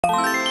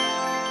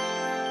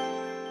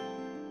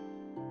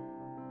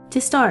To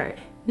start,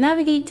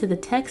 navigate to the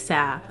Text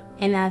tab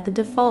and add the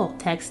default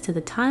text to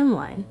the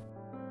timeline.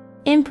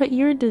 Input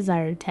your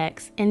desired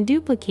text and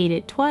duplicate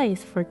it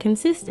twice for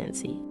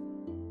consistency.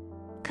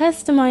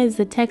 Customize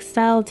the text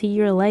style to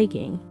your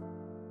liking.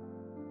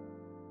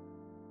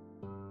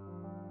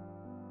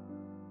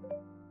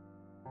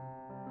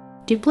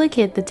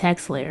 Duplicate the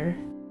text layer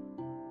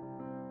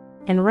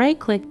and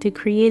right-click to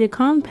create a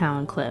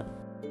compound clip.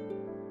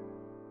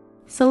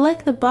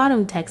 Select the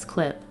bottom text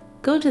clip,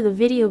 go to the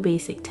Video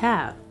Basic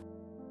tab.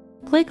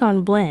 Click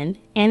on Blend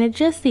and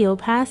adjust the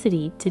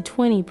opacity to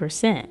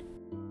 20%.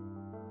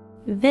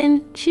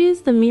 Then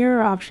choose the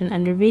mirror option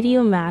under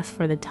Video Mask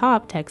for the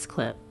top text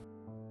clip.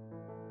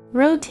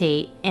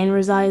 Rotate and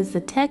resize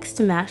the text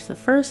to match the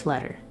first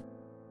letter.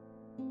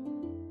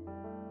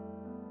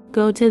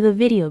 Go to the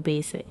Video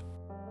Basic.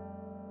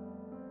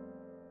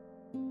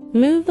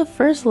 Move the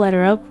first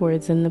letter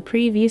upwards in the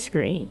preview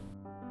screen.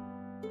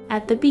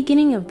 At the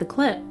beginning of the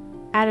clip,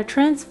 add a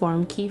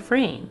transform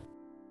keyframe.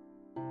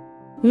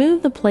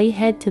 Move the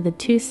playhead to the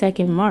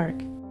 2-second mark,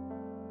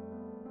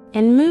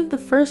 and move the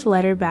first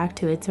letter back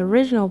to its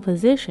original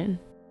position.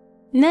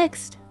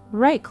 Next,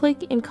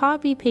 right-click and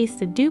copy-paste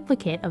a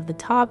duplicate of the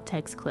top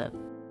text clip.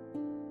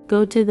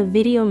 Go to the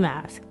Video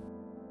Mask.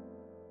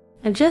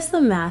 Adjust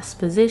the mask's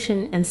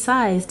position and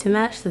size to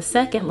match the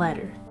second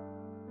letter.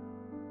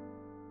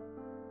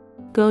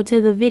 Go to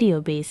the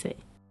Video Basic.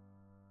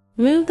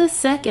 Move the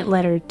second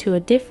letter to a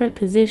different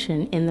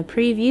position in the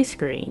preview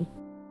screen.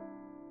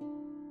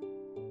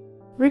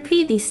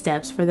 Repeat these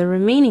steps for the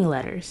remaining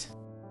letters.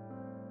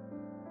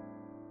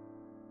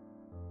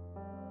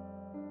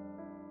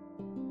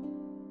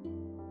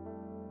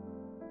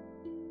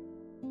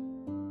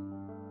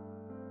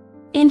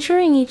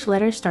 Ensuring each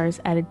letter starts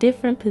at a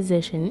different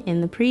position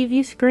in the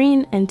preview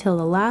screen until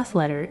the last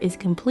letter is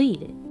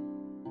completed.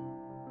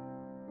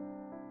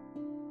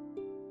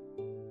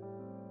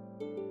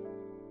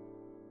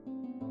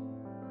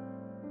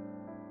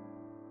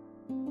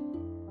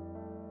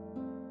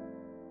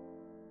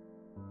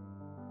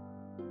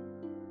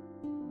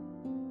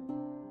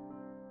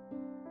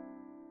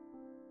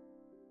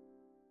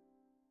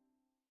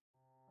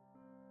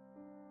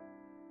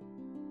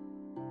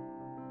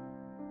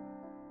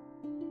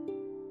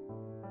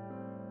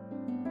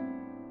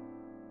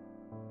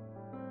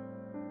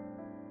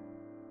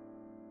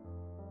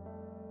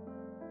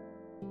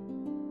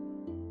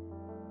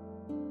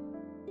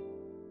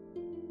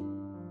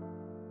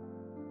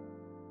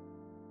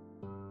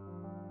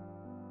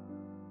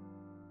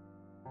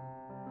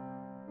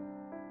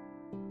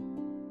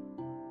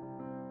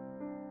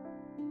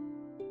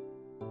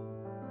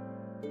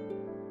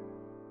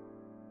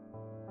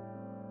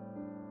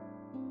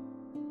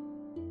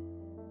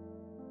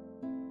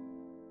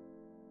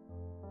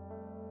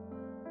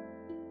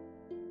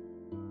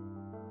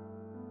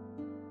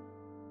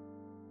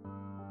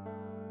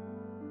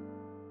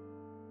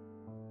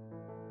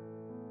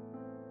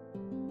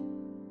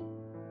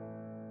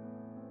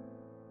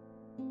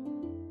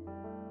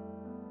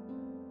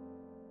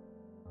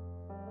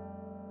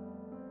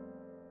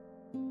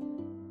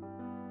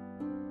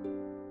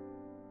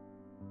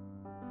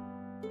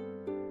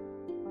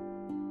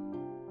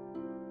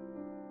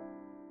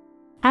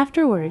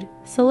 Afterward,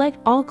 select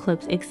all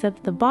clips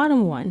except the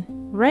bottom one,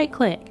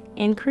 right-click,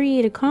 and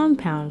create a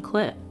compound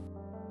clip.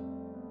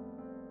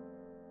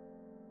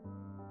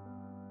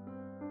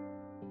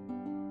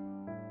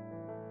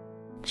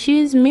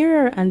 Choose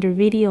Mirror under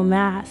Video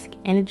Mask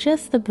and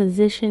adjust the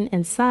position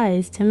and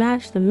size to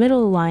match the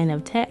middle line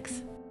of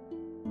text.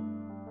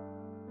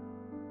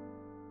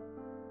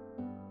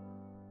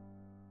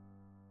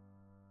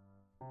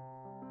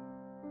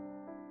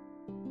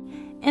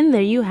 And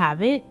there you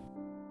have it.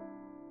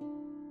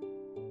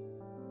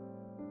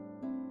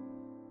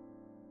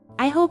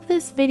 I hope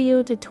this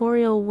video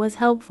tutorial was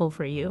helpful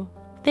for you.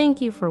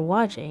 Thank you for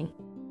watching.